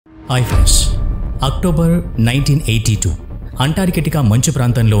Hi friends, October 1982 Antarctica మంచు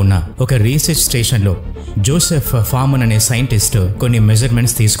ప్రాంతంలో ఉన్న ఒక రీసెర్చ్ స్టేషన్లో జోసెఫ్ ఫార్మన్ అనే సైంటిస్ట్ కొన్ని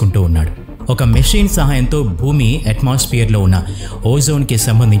మెజర్మెంట్స్ తీసుకుంటూ ఉన్నాడు. ఒక మెషిన్ సహాయంతో భూమి అట్మాస్ఫియర్లో ఉన్న ఓజోన్కి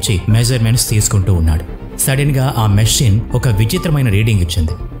సంబంధించి మెజర్మెంట్స్ తీసుకుంటూ ఉన్నాడు. సడన్గా ఆ మెషిన్ ఒక విచిత్రమైన రీడింగ్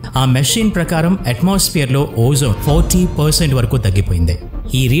ఇచ్చింది. ఆ మెషిన్ ప్రకారం అట్మాస్ఫియర్లో ఓజోన్ 40% వరకు తగ్గిపోయింది.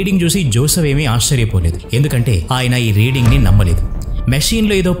 ఈ రీడింగ్ చూసి జోసెఫ్ ఏమీ ఆశ్చర్యపోలేదు, ఎందుకంటే ఆయన ఈ రీడింగ్ని నమ్మలేదు.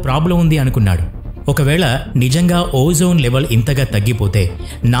 మెషిన్లో ఏదో ప్రాబ్లం ఉంది అనుకున్నాడు. ఒకవేళ నిజంగా ఓజోన్ లెవెల్ ఇంతగా తగ్గిపోతే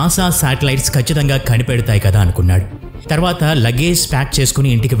నాసా శాటిలైట్స్ ఖచ్చితంగా కనిపెడతాయి కదా అనుకున్నాడు. తర్వాత లగేజ్ ప్యాక్ చేసుకుని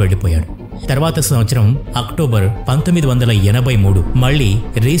ఇంటికి వెళ్ళిపోయాడు. తర్వాత సంవత్సరం అక్టోబర్ 1983 మళ్ళీ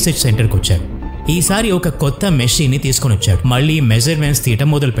రీసెర్చ్ సెంటర్కి వచ్చాడు. ఈసారి ఒక కొత్త మెషిన్ని తీసుకొని వచ్చాడు. మళ్ళీ మెజర్మెంట్స్ తీయటం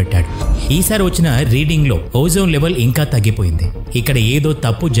మొదలు పెట్టాడు. ఈసారి వచ్చిన రీడింగ్లో ఓజోన్ లెవెల్ ఇంకా తగ్గిపోయింది. ఇక్కడ ఏదో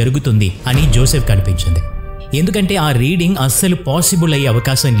తప్పు జరుగుతుంది అని జోసెఫ్ కనిపించింది. ఎందుకంటే ఆ రీడింగ్ అస్సలు పాసిబుల్ అయ్యే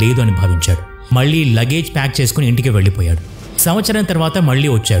అవకాశం లేదు అని భావించాడు. మళ్ళీ లగేజ్ ప్యాక్ చేసుకుని ఇంటికి వెళ్ళిపోయాడు. సంవత్సరం తర్వాత మళ్ళీ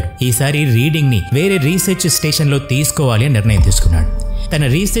వచ్చాడు. ఈసారి రీడింగ్ని వేరే రీసెర్చ్ స్టేషన్లో తీసుకోవాలి అని నిర్ణయం తీసుకున్నాడు. తన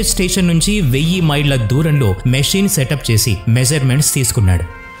రీసెర్చ్ స్టేషన్ నుంచి 1000 మైళ్ళ దూరంలో మెషిన్ సెటప్ చేసి మెజర్మెంట్స్ తీసుకున్నాడు.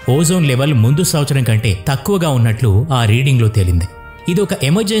 ఓజోన్ లెవెల్ ముందు సంవత్సరం కంటే తక్కువగా ఉన్నట్లు ఆ రీడింగ్లో తేలింది. ఇది ఒక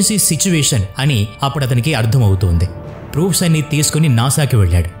ఎమర్జెన్సీ సిచ్యువేషన్ అని అప్పుడు అతనికి అర్థమవుతోంది. ప్రూఫ్స్ అన్ని తీసుకుని నాసాకి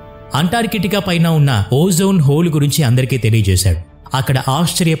వెళ్ళాడు. అంటార్కిటికా పైన ఉన్న ఓజోన్ హోల్ గురించి అందరికీ తెలియజేశాడు. అక్కడ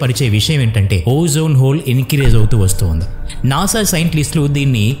ఆశ్చర్యపరిచే విషయం ఏంటంటే ఓజోన్ హోల్ ఇంక్రీజ్ అవుతూ వస్తుంది. నాసా సైంటిస్టులు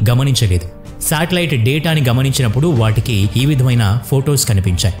దీన్ని గమనించలేదు. శాటిలైట్ డేటాని గమనించినప్పుడు వాటికి ఈ విధమైన ఫొటోస్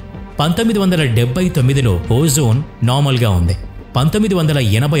కనిపించాయి. 1979లో ఓజోన్ నార్మల్గా ఉంది.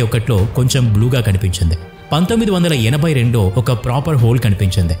 1981లో కొంచెం బ్లూగా కనిపించింది. 1982లో ఒక ప్రాపర్ హోల్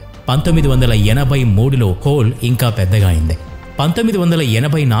కనిపించింది. 1983లో హోల్ ఇంకా పెద్దగా అయింది.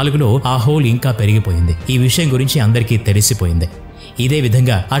 1984లో ఆ హోల్ ఇంకా పెరిగిపోయింది. ఈ విషయం గురించి అందరికీ తెలిసిపోయింది. ఇదే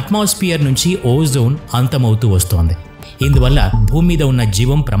విధంగా అట్మాస్ఫియర్ నుంచి ఓజోన్ అంతమవుతూ వస్తోంది. ఇందువల్ల భూమి మీద ఉన్న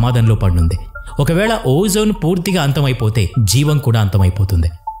జీవం ప్రమాదంలో పడుతుంది. ఒకవేళ ఓజోన్ పూర్తిగా అంతమైపోతే జీవం కూడా అంతమైపోతుంది.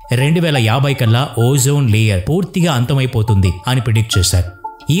 2050 కల్లా ఓజోన్ లేయర్ పూర్తిగా అంతమైపోతుంది అని ప్రిడిక్ట్ చేశారు.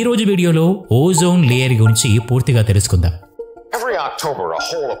 ఈ రోజు వీడియోలో ఓజోన్ లేయర్ గురించి పూర్తిగా తెలుసుకుందాం. Every October, a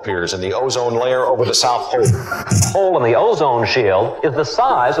hole appears in the ozone layer over the South Pole. The hole in the ozone shield is the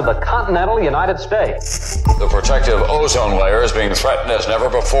size of the continental United States. The protective ozone layer is being threatened as never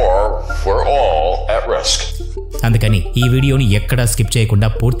before. We're all at risk. అందుకని ఈ వీడియోని ఎక్కడా skip చేయకుండా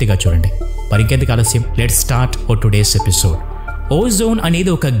పూర్తిగా చూడండి. మరింకెందుకు ఆలస్యం, let's start for today's episode. Ozone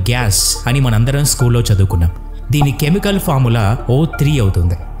అనేది ఒక గ్యాస్ అని మనందరం స్కూల్లో చదువుకున్నాం. దీని కెమికల్ ఫార్ములా O3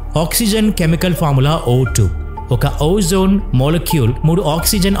 అవుతుంది. Oxygen chemical formula O2. ఒక ఓజోన్ మాలిక్యూల్ 3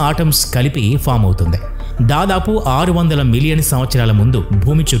 ఆక్సిజన్ ఆటమ్స్ కలిపి ఫామ్ అవుతుంది. దాదాపు 600 మిలియన్ సంవత్సరాల ముందు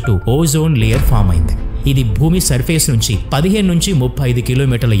భూమి చుట్టూ ఓజోన్ లేయర్ ఫామ్ అయింది. ఇది భూమి సర్ఫేస్ నుంచి 15 నుంచి 35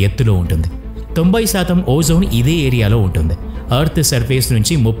 కిలోమీటర్ల ఎత్తులో ఉంటుంది. 90% ఓజోన్ ఇదే ఏరియాలో ఉంటుంది. ఎర్త్ సర్ఫేస్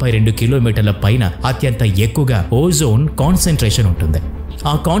నుంచి 32 కిలోమీటర్ల పైన అత్యంత ఎక్కువగా ఓజోన్ కాన్సంట్రేషన్ ఉంటుంది.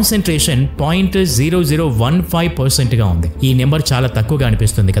 ఆ కాన్సంట్రేషన్ 0.0015%గా ఉంది. ఈ నెంబర్ చాలా తక్కువగా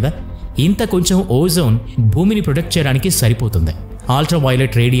అనిపిస్తుంది కదా. ఇంత కొంచెం ఓజోన్ భూమిని ప్రొటెక్ట్ చేయడానికి సరిపోతుంది.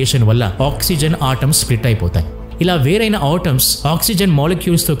 అల్ట్రావైలెట్ రేడియేషన్ వల్ల ఆక్సిజన్ ఆటమ్స్ స్ప్లిట్ అయిపోతాయి. ఇలా వేరైన ఆటమ్స్ ఆక్సిజన్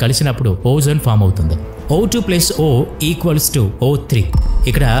మాలిక్యూల్స్ తో కలిసినప్పుడు ఓజోన్ ఫామ్ అవుతుంది. O2 + O = O3.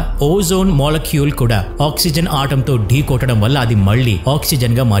 ఇక్కడ ఓజోన్ మాలిక్యూల్ కూడా ఆక్సిజన్ ఆటమ్ తో ఢీ కొట్టడం వల్ల అది మళ్ళీ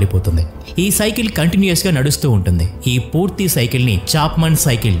ఆక్సిజన్ గా మారిపోతుంది. ఈ సైకిల్ కంటిన్యూస్ గా నడుస్తూ ఉంటుంది. ఈ పూర్తి సైకిల్ ని చాప్మన్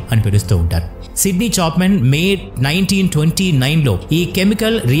సైకిల్ అని పిలుస్తూ ఉంటారు. సిడ్నీ చాప్మన్ మే 1929లో ఈ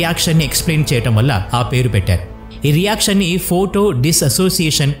కెమికల్ రియాక్షన్ ని ఎక్స్ప్లెయిన్ చేయడం వల్ల ఆ పేరు పెట్టారు. ఈ రియాక్షన్ ని ఫోటో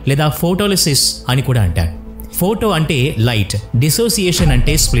డిస్అసోసియేషన్ లేదా ఫోటోలిసిస్ అని కూడా అంటారు. ఫోటో అంటే లైట్, డిసోసియేషన్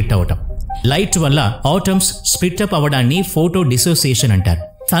అంటే స్ప్లిట్ అవటం. లైట్ వల్ల atoms split up అవడాన్ని photo dissociation అంటారు.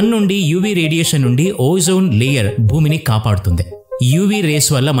 సన్ నుండి యూవీ రేడియేషన్ నుండి ఓజోన్ లేయర్ భూమిని కాపాడుతుంది. యూవీ రేస్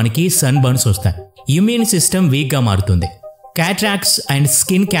వల్ల మనకి సన్ బర్న్స్ వస్తాయి. ఇమ్యూన్ సిస్టమ్ వీక్ గా మారుతుంది. Cataracts and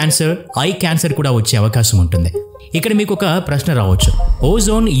skin cancer, eye cancer కూడా వచ్చే అవకాశం ఉంటుంది. ఇక్కడ మీకు ఒక ప్రశ్న రావచ్చు,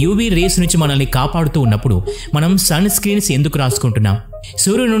 ఓజోన్ యూవీ రేస్ నుంచి మనల్ని కాపాడుతూ ఉన్నప్పుడు మనం సన్ స్క్రీన్స్ ఎందుకు రాసుకుంటున్నాం?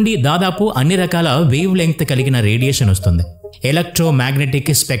 సూర్యుడి నుండి దాదాపు అన్ని రకాల వేవ్ లెంగ్త్ కలిగిన రేడియేషన్ వస్తుంది. ఎలక్ట్రోమాగ్నెటిక్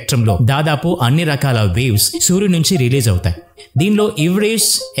స్పెక్ట్రంలో దాదాపు అన్ని రకాల వేవ్స్ సూర్యుడి నుంచి రిలీజ్ అవుతాయి. దీనిలో ఇవ్ race,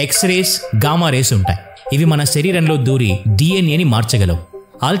 X race, gamma rays ఉంటాయి. ఇవి మన శరీరంలో దూరి డిఎన్ఏని మార్చగలవు.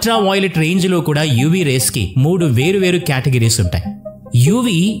 అల్ట్రావైలెట్ రేంజ్ లో కూడా యూవీ రేస్ కి 3 వేరు కేటగిరీస్ ఉంటాయి.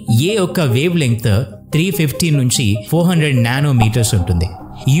 యూవీ ఏ యొక్క వేవ్ లెంగ్త్ 350 నుంచి 400 నానోమీటర్స్ ఉంటుంది.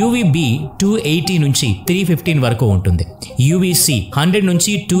 యూవీబీ 280 నుంచి 315 వరకు ఉంటుంది. యూవీసీ 100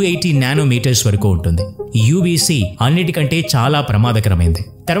 నుంచి 280 నానోమీటర్స్ వరకు ఉంటుంది. యూవీసీ అన్నిటికంటే చాలా ప్రమాదకరమైంది.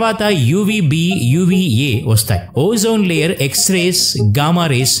 తర్వాత యూవీబీ, యూవీఏ వస్తాయి. Ozone layer X-rays, gamma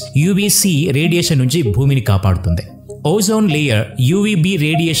rays, UVC radiation నుంచి భూమిని కాపాడుతుంది. Ozone layer UVB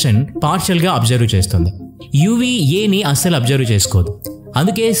radiation partial గా అబ్జర్వ్ చేస్తుంది. యూవీఏని అస్సలు అబ్జర్వ్ చేసుకోదు.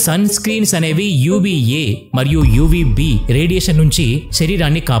 అందుకే సన్ స్క్రీన్స్ అనేవి యూవీఏ మరియు యూవీబీ రేడియేషన్ నుంచి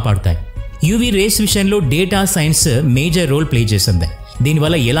శరీరాన్ని కాపాడుతాయి. యూవీ రేస్ విషయంలో data science major role play చేసింది.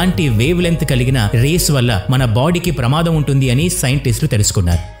 దీనివల్ల ఎలాంటి వేవ్ లెంత్ కలిగిన రేస్ వల్ల మన బాడీకి ప్రమాదం ఉంటుంది అని సైంటిస్టులు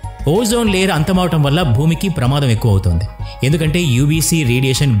తెలుసుకున్నారు. ఓజోన్ లేయర్ అంతమవటం వల్ల భూమికి ప్రమాదం ఎక్కువ అవుతుంది. ఎందుకంటే యూవీసీ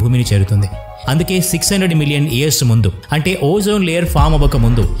రేడియేషన్ భూమిని చేరుతుంది. అందుకే 600 మిలియన్ ఇయర్స్ ముందు, అంటే ఓజోన్ లేయర్ ఫామ్ అవ్వక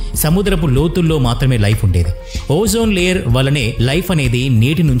ముందు సముద్రపు లోతుల్లో మాత్రమే లైఫ్ ఉండేది. ఓజోన్ లేయర్ వల్లనే లైఫ్ అనేది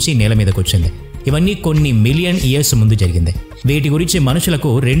నీటి నుంచి నేల మీదకి వచ్చింది. ఇవన్నీ కొన్ని మిలియన్ ఇయర్స్ ముందు జరిగింది. వీటి గురించి మనుషులకు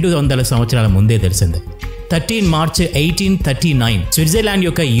 200 సంవత్సరాల ముందే తెలిసింది. 13 మార్చ్ 1839 స్విట్జర్లాండ్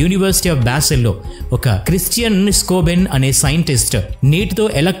యొక్క యూనివర్సిటీ ఆఫ్ బాసెల్లో ఒక క్రిస్టియన్ స్కోబెన్ అనే సైంటిస్ట్ నీటితో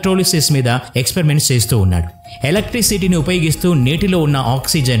ఎలక్ట్రోలిసిస్ మీద ఎక్స్పెరిమెంట్స్ చేస్తూ ఉన్నాడు. ఎలక్ట్రిసిటీని ఉపయోగిస్తూ నీటిలో ఉన్న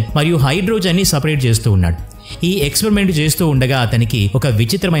ఆక్సిజన్ మరియు హైడ్రోజన్ ని సపరేట్ చేస్తూ ఉన్నాడు. ఈ ఎక్స్పెరిమెంట్ చేస్తూ ఉండగా అతనికి ఒక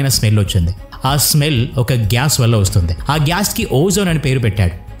విచిత్రమైన స్మెల్ వచ్చింది. ఆ స్మెల్ ఒక గ్యాస్ వల్ల వస్తుంది. ఆ గ్యాస్ కి ఓజోన్ అని పేరు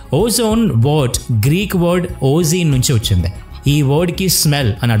పెట్టాడు. ఓజోన్ వర్డ్ గ్రీక్ వర్డ్ ఓజీన్ నుంచి వచ్చింది. ఈ వర్డ్ కి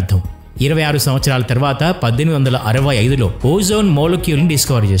స్మెల్ అని అర్థం. 26 సంవత్సరాల తర్వాత 1865లో ఓజోన్ మోలిక్యూల్ని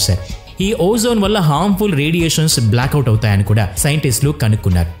డిస్కవర్ చేశారు. ఈ ఓజోన్ వల్ల హార్మ్ఫుల్ రేడియేషన్స్ బ్లాక్అవుట్ అవుతాయని కూడా సైంటిస్టులు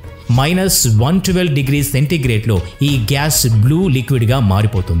కనుక్కున్నారు. -112 డిగ్రీ సెంటీగ్రేడ్లో ఈ గ్యాస్ బ్లూ లిక్విడ్గా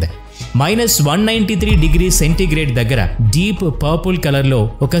మారిపోతుంది. -193 డిగ్రీ సెంటీగ్రేడ్ దగ్గర డీప్ పర్పుల్ కలర్లో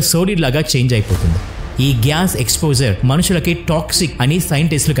ఒక సోలిడ్ లాగా చేంజ్ అయిపోతుంది. ఈ గ్యాస్ ఎక్స్పోజర్ మనుషులకి టాక్సిక్ అని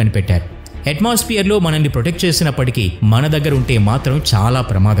సైంటిస్టులు కనిపెట్టారు. అట్మాస్ఫియర్లో మనల్ని ప్రొటెక్ట్ చేసినప్పటికీ మన దగ్గర ఉంటే మాత్రం చాలా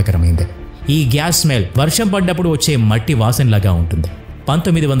ప్రమాదకరమైంది. ఈ గ్యాస్ స్మెల్ వర్షం పడ్డప్పుడు వచ్చే మట్టి వాసనలాగా ఉంటుంది.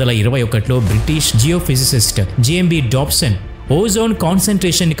 1921లో British geophysicist JMB Dobson ozone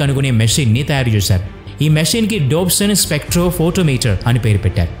concentration ని కనుగొనే మెషిన్ ని తయారు చేశారు. ఈ మెషిన్ కి డాబ్సన్ స్పెక్ట్రోఫోటోమీటర్ అని పేరు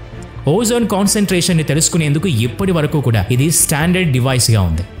పెట్టారు. ఓజోన్ కాన్సంట్రేషన్ ని తెలుసుకునేందుకు ఇప్పటి వరకు కూడా ఇది స్టాండర్డ్ డివైస్ గా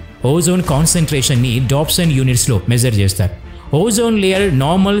ఉంది. ఓజోన్ కాన్సంట్రేషన్ ని డాబ్సన్ యూనిట్స్ లో మెజర్ చేస్తారు. ఓజోన్ లేయర్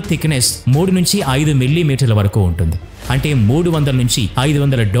నార్మల్ థిక్నెస్ 3 నుంచి 5 మిల్లీమీటర్ల వరకు ఉంటుంది. అంటే 300 నుంచి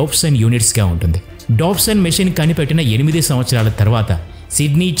 500 డాబ్సన్ యూనిట్స్ గా ఉంటుంది. డాబ్సన్ మెషిన్ కనిపెట్టిన 8 సంవత్సరాల తర్వాత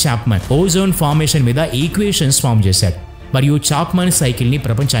సిడ్నీ చాప్మన్ ఓజోన్ ఫార్మేషన్ మీద ఈక్వేషన్స్ ఫామ్ చేశాడు మరియు చాప్మన్ సైకిల్ ని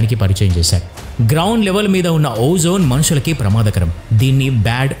ప్రపంచానికి పరిచయం చేశాడు. గ్రౌండ్ లెవెల్ మీద ఉన్న ఓజోన్ మనుషులకి ప్రమాదకరం. దీన్ని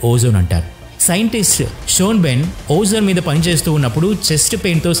బ్యాడ్ ఓజోన్ అంటారు. సైంటిస్ట్ షోన్బెన్ ఓజోన్ మీద పనిచేస్తూ ఉన్నప్పుడు చెస్ట్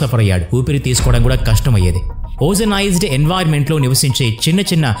పెయిన్ తో సఫర్ అయ్యాడు. ఊపిరి తీసుకోవడం కూడా కష్టమయ్యేది. ఓజనైజ్డ్ ఎన్వైర్న్మెంట్లో నివసించే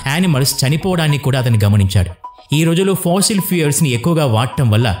చిన్న యానిమల్స్ చనిపోవడాన్ని కూడా అతను గమనించాడు. ఈ రోజుల్లో ఫాసిల్ ఫ్యూయల్స్ ని ఎక్కువగా వాడటం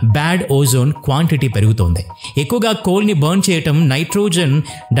వల్ల బ్యాడ్ ఓజోన్ క్వాంటిటీ పెరుగుతోంది. ఎక్కువగా కోల్ ని బర్న్ చేయటం, నైట్రోజన్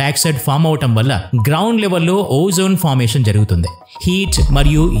డయాక్సైడ్ ఫామ్ అవటం వల్ల గ్రౌండ్ లెవెల్లో ఓజోన్ ఫార్మేషన్ జరుగుతుంది. హీట్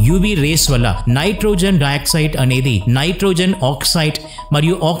మరియు యూవీ రేస్ వల్ల నైట్రోజన్ డయాక్సైడ్ అనేది నైట్రోజన్ ఆక్సైడ్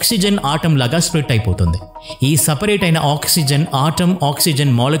మరియు ఆక్సిజన్ ఆటం లాగా స్ప్లిట్ అయిపోతుంది. ఈ సపరేట్ అయిన ఆక్సిజన్ ఆటం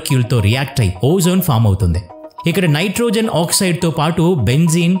ఆక్సిజన్ మాలిక్యూల్ తో రియాక్ట్ అయి ఓజోన్ ఫామ్ అవుతుంది. ఇక్కడ నైట్రోజన్ ఆక్సైడ్ తో పాటు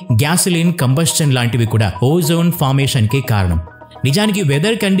బెంజీన్, గ్యాసోలిన్ కంబస్షన్ లాంటివి కూడా ఓజోన్ ఫార్మేషన్ కి కారణం. నిజానికి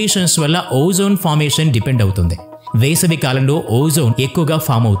వెదర్ కండిషన్స్ వల్ల ఓజోన్ ఫార్మేషన్ డిపెండ్ అవుతుంది. వేసవి కాలంలో ఓజోన్ ఎక్కువగా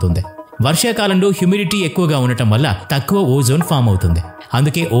ఫామ్ అవుతుంది. వర్షాకాలంలో హ్యూమిడిటీ ఎక్కువగా ఉండటం వల్ల తక్కువ ఓజోన్ ఫామ్ అవుతుంది.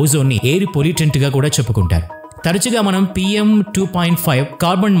 అందుకే ఓజోన్ ని ఎయిర్ పొల్యూటెంట్ గా కూడా చెప్పుకుంటారు. తరచుగా మనం PM2.5,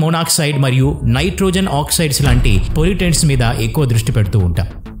 కార్బన్ మోనాక్సైడ్ మరియు నైట్రోజన్ ఆక్సైడ్స్ లాంటి పొల్యూటెంట్స్ మీద ఎక్కువ దృష్టి పెడుతూ ఉంటాం.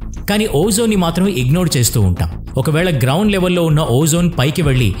 కానీ ఓజోన్ ని మాత్రం ఇగ్నోర్ చేస్తూ ఉంటాం. ఒకవేళ గ్రౌండ్ లెవెల్లో ఉన్న ఓజోన్ పైకి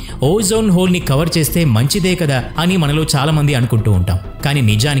వెళ్లి ఓజోన్ హోల్ ని కవర్ చేస్తే మంచిదే కదా అని మనలో చాలా మంది అనుకుంటూ ఉంటాం. కానీ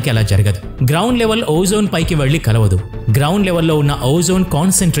నిజానికి అలా జరగదు. గ్రౌండ్ లెవెల్ ఓజోన్ పైకి వెళ్లి కలవదు. గ్రౌండ్ లెవెల్లో ఉన్న ఓజోన్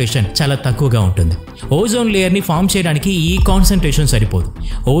కాన్సంట్రేషన్ చాలా తక్కువగా ఉంటుంది. ఓజోన్ లేయర్ ని ఫామ్ చేయడానికి ఈ కాన్సంట్రేషన్ సరిపోదు.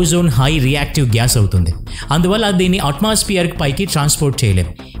 ఓజోన్ హై రియాక్టివ్ గ్యాస్ అవుతుంది. అందువల్ల దీన్ని అట్మాస్ఫియర్ పైకి ట్రాన్స్పోర్ట్ చేయలేం.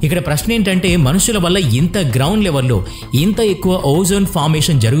 ఇక్కడ ప్రశ్న ఏంటంటే, మనుషుల వల్ల ఇంత గ్రౌండ్ లెవెల్లో ఇంత ఎక్కువ ఓజోన్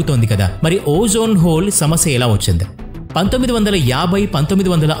ఫార్మేషన్ జరుగుతోంది కదా, మరి ఓజోన్ హోల్ సమస్య ఎలా వచ్చింది? 1950,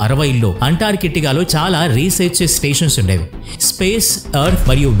 1960లో అంటార్కిటికాలో చాలా రీసెర్చ్ స్టేషన్స్ ఉండేవి. స్పేస్, ఎర్త్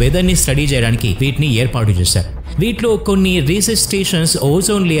మరియు వెదర్ ని స్టడీ చేయడానికి వీటిని ఏర్పాటు చేశారు. వీటిలో కొన్ని రీసెర్చ్ స్టేషన్స్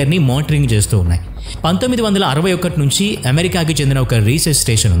ఓజోన్ లేయర్ ని మానిటరింగ్ చేస్తూ ఉన్నాయి. 1961 నుంచి అమెరికాకి చెందిన ఒక రీసెర్చ్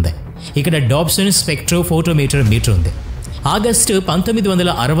స్టేషన్ ఉంది. ఇక్కడ డాబ్సన్ స్పెక్ట్రోఫోటోమీటర్ మీటర్ ఉంది. ఆగస్టు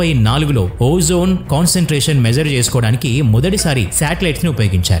 1964లో ఓజోన్ కాన్సంట్రేషన్ మెజర్ చేసుకోవడానికి మొదటిసారి శాటిలైట్స్ ని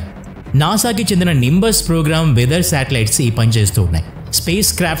ఉపయోగించారు. నాసాకి చెందిన నింబస్ ప్రోగ్రామ్ వెదర్ శాటిలైట్స్ ఈ పనిచేస్తూ ఉన్నాయి. స్పేస్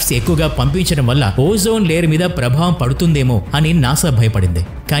క్రాఫ్ట్స్ ఎక్కువగా పంపించడం వల్ల ఓజోన్ లేయర్ మీద ప్రభావం పడుతుందేమో అని నాసా భయపడింది.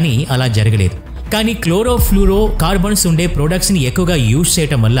 కానీ అలా జరగలేదు. కానీ క్లోరోఫ్లూరో కార్బన్స్ ఉండే ప్రొడక్ట్స్ ని ఎక్కువగా యూజ్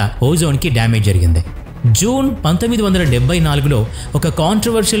చేయడం వల్ల ఓజోన్ కి డ్యామేజ్ జరిగింది. జూన్ 1974లో ఒక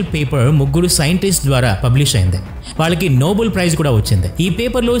కాంట్రవర్షియల్ పేపర్ 3 సైంటిస్ట్ ద్వారా పబ్లిష్ అయింది. వాళ్ళకి నోబెల్ ప్రైజ్ కూడా వచ్చింది. ఈ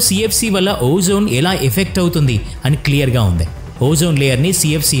పేపర్లో సిఎఫ్సి వల్ల ఓజోన్ ఎలా ఎఫెక్ట్ అవుతుంది అని క్లియర్గా ఉంది. ఓజోన్ లేయర్ని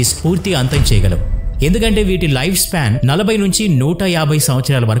సిఎఫ్సిస్ పూర్తిగా అంతం చేయగలవు. ఎందుకంటే వీటి లైఫ్ స్పాన్ 40 నుంచి 150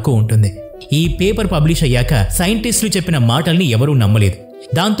 సంవత్సరాల వరకు ఉంటుంది. ఈ పేపర్ పబ్లిష్ అయ్యాక సైంటిస్టులు చెప్పిన మాటల్ని ఎవరూ నమ్మలేదు.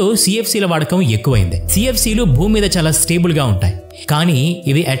 దాంతో సిఎఫ్సీల వాడకం ఎక్కువైంది. సిఎఫ్సీలు భూమి మీద చాలా స్టేబుల్ గా ఉంటాయి. కానీ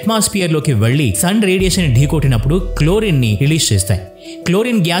ఇవి అట్మాస్ఫియర్ లోకి వెళ్లి సన్ రేడియేషన్ ఢీకొట్టినప్పుడు క్లోరిన్ ని రిలీజ్ చేస్తాయి.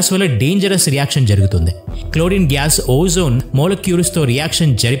 క్లోరిన్ గ్యాస్ వల్ల డేంజరస్ రియాక్షన్ జరుగుతుంది. క్లోరిన్ గ్యాస్ ఓజోన్ మోలక్యూల్స్ తో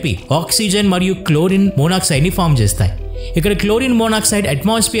రియాక్షన్ జరిపి ఆక్సిజన్ మరియు క్లోరిన్ మోనాక్సైడ్ ని ఫామ్ చేస్తాయి. ఇక్కడ క్లోరిన్ మోనాక్సైడ్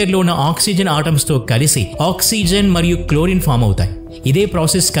అట్మాస్ఫియర్ లో ఉన్న ఆక్సిజన్ ఆటమ్స్ తో కలిసి ఆక్సిజన్ మరియు క్లోరిన్ ఫామ్ అవుతాయి. ఇదే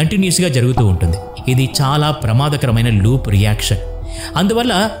ప్రాసెస్ కంటిన్యూస్ గా జరుగుతూ ఉంటుంది. ఇది చాలా ప్రమాదకరమైన లూప్ రియాక్షన్.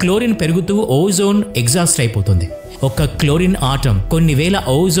 అందువల్ల క్లోరిన్ పెరుగుతూ ఓజోన్ ఎగ్జాస్ట్ అయిపోతుంది. ఒక్క క్లోరిన్ ఆటం కొన్ని వేల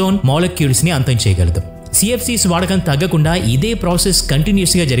ఓజోన్ మాలిక్యూల్స్ ని అంతం చేయగలదు. సిఎఫ్సిస్ వాడకం తగ్గకుండా ఇదే ప్రాసెస్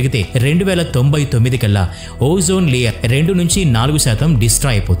కంటిన్యూస్ గా జరిగితే 2099 కల్లా ఓజోన్ లేయర్ 2 నుంచి 4%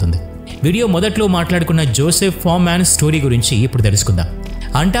 డిస్ట్రాయ్ అయిపోతుంది. వీడియో మొదట్లో మాట్లాడుకున్న జోసెఫ్ ఫార్మాన్ స్టోరీ గురించి ఇప్పుడు తెలుసుకుందాం.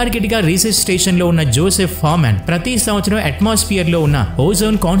 అంటార్కిటికా రీసెర్చ్ స్టేషన్ లో ఉన్న జోసెఫ్ ఫార్మాన్ ప్రతి సంవత్సరం అట్మాస్ఫియర్ లో ఉన్న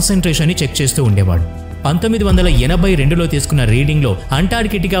ఓజోన్ కాన్సంట్రేషన్ ని చెక్ చేస్తూ ఉండేవాడు. 1982లో తీసుకున్న రీడింగ్ లో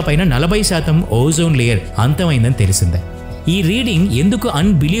అంటార్కిటికా పైన 40% ఓజోన్ లేయర్ అంతమైందని తెలిసిందే. ఈ రీడింగ్ ఎందుకు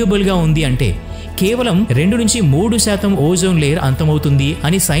అన్బిలీవబుల్ గా ఉంది అంటే కేవలం 2 నుంచి 3% ఓజోన్ లేయర్ అంతమవుతుంది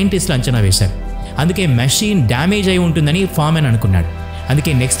అని సైంటిస్టులు అంచనా వేశారు. అందుకే మెషిన్ డ్యామేజ్ అయి ఉంటుందని ఫార్మాన్ అనుకున్నాడు.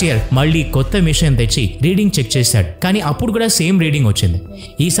 అందుకే నెక్స్ట్ ఇయర్ మళ్ళీ కొత్త మెషిన్ తెచ్చి రీడింగ్ చెక్ చేశాడు. కానీ అప్పుడు కూడా సేమ్ రీడింగ్ వచ్చింది.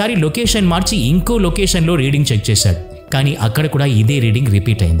 ఈసారి లొకేషన్ మార్చి ఇంకో లొకేషన్ లో రీడింగ్ చెక్ చేశాడు. కానీ అక్కడ కూడా ఇదే రీడింగ్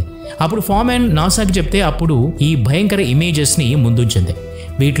రిపీట్ అయింది. అప్పుడు ఫార్మాన్ నాసాకి చెప్తే అప్పుడు ఈ భయంకర ఇమేజెస్ ని ముందుంచింది.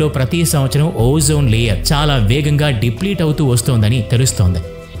 వీటిలో ప్రతి సంవత్సరం ఓజోన్ లేయర్ చాలా వేగంగా డిప్లీట్ అవుతూ వస్తోందని తెలుస్తోంది.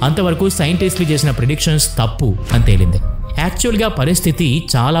 అంతవరకు సైంటిస్టులు చేసిన ప్రిడిక్షన్స్ తప్పు అని తేలింది. యాక్చువల్గా పరిస్థితి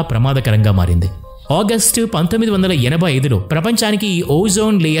చాలా ప్రమాదకరంగా మారింది. ఆగస్టు 1985లో ప్రపంచానికి ఈ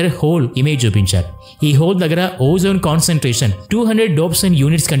ఓజోన్ లేయర్ హోల్ ఇమేజ్ చూపించారు. ఈ హోల్ దగ్గర ఓజోన్ కాన్సంట్రేషన్ 200 డోప్సన్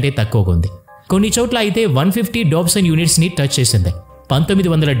యూనిట్స్ కంటే తక్కువగా ఉంది. కొన్ని చోట్ల అయితే 150 డోప్సన్ యూనిట్స్ ని టచ్ చేసింది.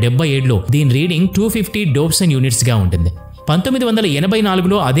 1977లో దీని రీడింగ్ 250 డోప్సన్ యూనిట్స్ గా ఉంటుంది.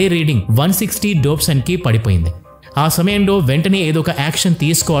 1984లో అదే రీడింగ్ 160 డోప్సన్ కి పడిపోయింది. ఆ సమయంలో వెంటనే ఏదో ఒక యాక్షన్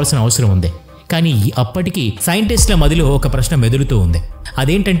తీసుకోవాల్సిన అవసరం ఉంది. కానీ అప్పటికి సైంటిస్టుల మదిలో ఒక ప్రశ్న మెదులుతూ ఉంది.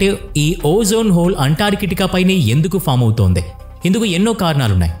 అదేంటంటే ఈ ఓజోన్ హోల్ అంటార్కిటికా పైనే ఎందుకు ఫామ్ అవుతోంది? ఇందుకు ఎన్నో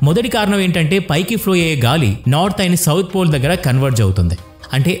కారణాలున్నాయి. మొదటి కారణం ఏంటంటే పైకి ఫ్లో అయ్యే గాలి నార్త్ అండ్ సౌత్ పోల్ దగ్గర కన్వర్జ్ అవుతుంది.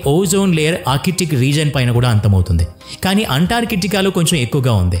 అంటే ఓజోన్ లేయర్ ఆర్కిటిక్ రీజన్ పైన కూడా అంతమవుతుంది. కానీ అంటార్కిటికాలో కొంచెం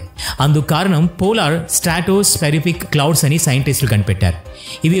ఎక్కువగా ఉంది. అందుకు కారణం పోలార్ స్ట్రాటోస్ఫెరిఫిక్ క్లౌడ్స్ అని సైంటిస్టులు కనిపెట్టారు.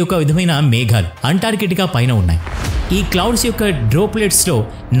 ఇవి ఒక విధమైన మేఘాలు అంటార్కిటికా పైన ఉన్నాయి. ఈ క్లౌడ్స్ యొక్క డ్రోప్లెట్స్ లో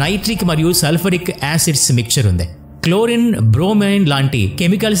నైట్రిక్ మరియు సల్ఫరిక్ యాసిడ్స్ మిక్చర్ ఉంది. క్లోరిన్, బ్రోమైన్ లాంటి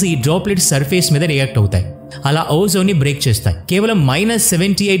కెమికల్స్ ఈ డ్రాప్లెట్స్ సర్ఫేస్ మీద రియాక్ట్ అవుతాయి. అలా ఓజోన్ ని బ్రేక్ చేస్తాయి. కేవలం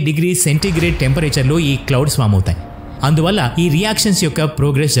 -78°C టెంపరేచర్లో ఈ క్లౌడ్స్ ఫామ్ అవుతాయి. అందువల్ల ఈ రియాక్షన్స్ యొక్క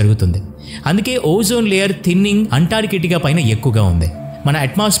ప్రోగ్రెస్ జరుగుతుంది. అందుకే ఓజోన్ లేయర్ థిన్నింగ్ అంటార్కిటికా పైన ఎక్కువగా ఉంది. మన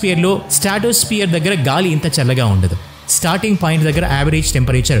అట్మాస్ఫియర్ లో స్ట్రాటోస్ఫియర్ దగ్గర గాలి ఇంత చల్లగా ఉండదు. స్టార్టింగ్ పాయింట్ దగ్గర యావరేజ్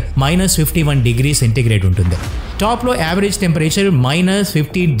టెంపరేచర్ -51°C ఉంటుంది. టాప్ లో యావరేజ్ టెంపరేచర్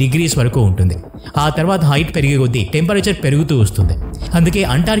 -50° వరకు ఉంటుంది. ఆ తర్వాత హైట్ పెరిగే కొద్దీ టెంపరేచర్ పెరుగుతూ వస్తుంది. అందుకే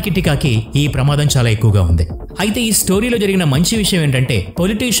అంటార్కిటికాకి ఈ ప్రమాదం చాలా ఎక్కువగా ఉంది. అయితే ఈ స్టోరీలో జరిగిన మంచి విషయం ఏంటంటే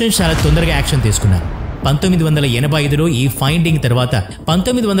పొలిటీషియన్స్ చాలా తొందరగా యాక్షన్ తీసుకున్నారు. 1985లో ఈ ఫైండింగ్ తర్వాత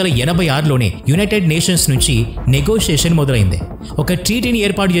 1986లోనే యునైటెడ్ నేషన్స్ నుంచి నెగోషియేషన్ మొదలైంది. ఒక ట్రీటీని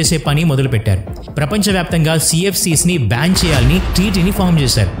ఏర్పాటు చేసే పని మొదలుపెట్టారు. ప్రపంచవ్యాప్తంగా సిఎఫ్సిస్ ని బ్యాన్ చేయాలని ట్రీటీని ఫామ్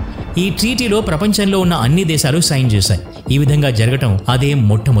చేశారు. ఈ ట్రీటీలో ప్రపంచంలో ఉన్న అన్ని దేశాలు సైన్ చేశాయి. ఈ విధంగా జరగటం అదే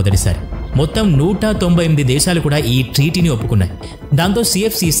మొట్టమొదటిసారి. మొత్తం 198 దేశాలు కూడా ఈ ట్రీటీని ఒప్పుకున్నాయి. దాంతో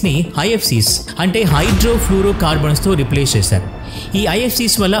సిఎఫ్సిస్ ని ఐఎఫ్సిస్ అంటే హైడ్రోఫ్లూరో కార్బన్స్ తో రిప్లేస్ చేశారు. ఈ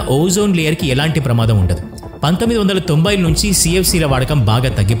ఐఎఫ్సిస్ వల్ల ఓజోన్ లేయర్ కి ఎలాంటి ప్రమాదం ఉండదు. 1990 నుంచి సిఎఫ్సిల వాడకం బాగా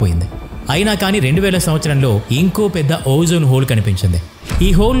తగ్గిపోయింది. అయినా కానీ 2000 సంవత్సరంలో ఇంకో పెద్ద ఓజోన్ హోల్ కనిపించింది. ఈ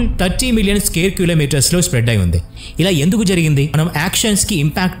హోల్ 30 మిలియన్ స్క్వేర్ కిలోమీటర్స్ లో స్ప్రెడ్ అయి ఉంది. ఇలా ఎందుకు జరిగింది? మనం యాక్షన్స్ కి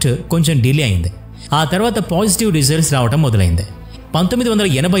ఇంపాక్ట్ కొంచెం డిలే అయింది. ఆ తర్వాత పాజిటివ్ రిజల్ట్స్ రావడం మొదలైంది.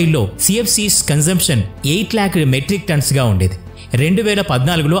 1980లో CFCs consumption 8 lock metric tons గా ఉండేది.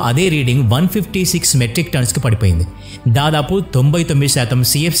 2014లో అదే రీడింగ్ 156 మెట్రిక్ టన్స్ కి పడిపోయింది. దాదాపు 99%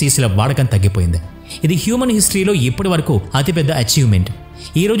 సిఎఫ్సిస్ల వాడకం తగ్గిపోయింది. ఇది హ్యూమన్ హిస్టరీలో ఇప్పటి వరకు అతిపెద్ద అచీవ్మెంట్.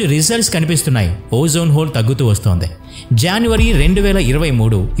 ఈరోజు రిజల్ట్స్ కనిపిస్తున్నాయి. ఓజోన్ హోల్ తగ్గుతూ వస్తోంది. జనవరి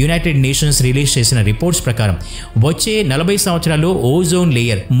 2023 యునైటెడ్ నేషన్స్ రిలీజ్ చేసిన రిపోర్ట్స్ ప్రకారం వచ్చే 40 సంవత్సరాల్లో ఓజోన్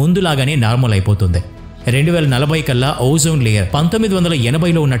లేయర్ ముందులాగానే నార్మల్ అయిపోతుంది. 2040 కల్లా ఓజోన్ లేయర్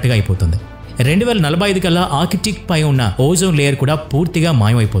 1980లో ఉన్నట్టుగా అయిపోతుంది. 2045 కల్లా ఆర్కిటిక్ పై ఉన్న ఓజోన్ లేయర్ కూడా పూర్తిగా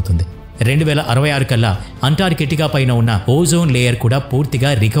మాయమైపోతుంది. 2066 కల్లా అంటార్కిటికా పైన ఉన్న ఓజోన్ లేయర్ కూడా పూర్తిగా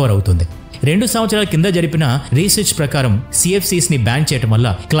రికవర్ అవుతుంది. 2 సంవత్సరాల కింద జరిపిన రీసెర్చ్ ప్రకారం CFCs ని బ్యాన్ చేయడం వల్ల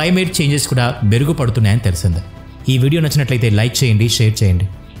క్లైమేట్ చేంజెస్ కూడా మెరుగుపడుతున్నాయని తెలిసింది. ఈ వీడియో నచ్చినట్లయితే లైక్ చేయండి, షేర్ చేయండి.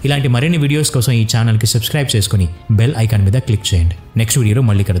 ఇలాంటి మరిన్ని వీడియోస్ కోసం ఈ ఛానల్కి సబ్స్క్రైబ్ చేసుకుని బెల్ ఐకాన్ మీద క్లిక్ చేయండి. నెక్స్ట్ వీడియోలో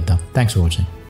మళ్ళీ కలుద్దాం. Thanks for watching.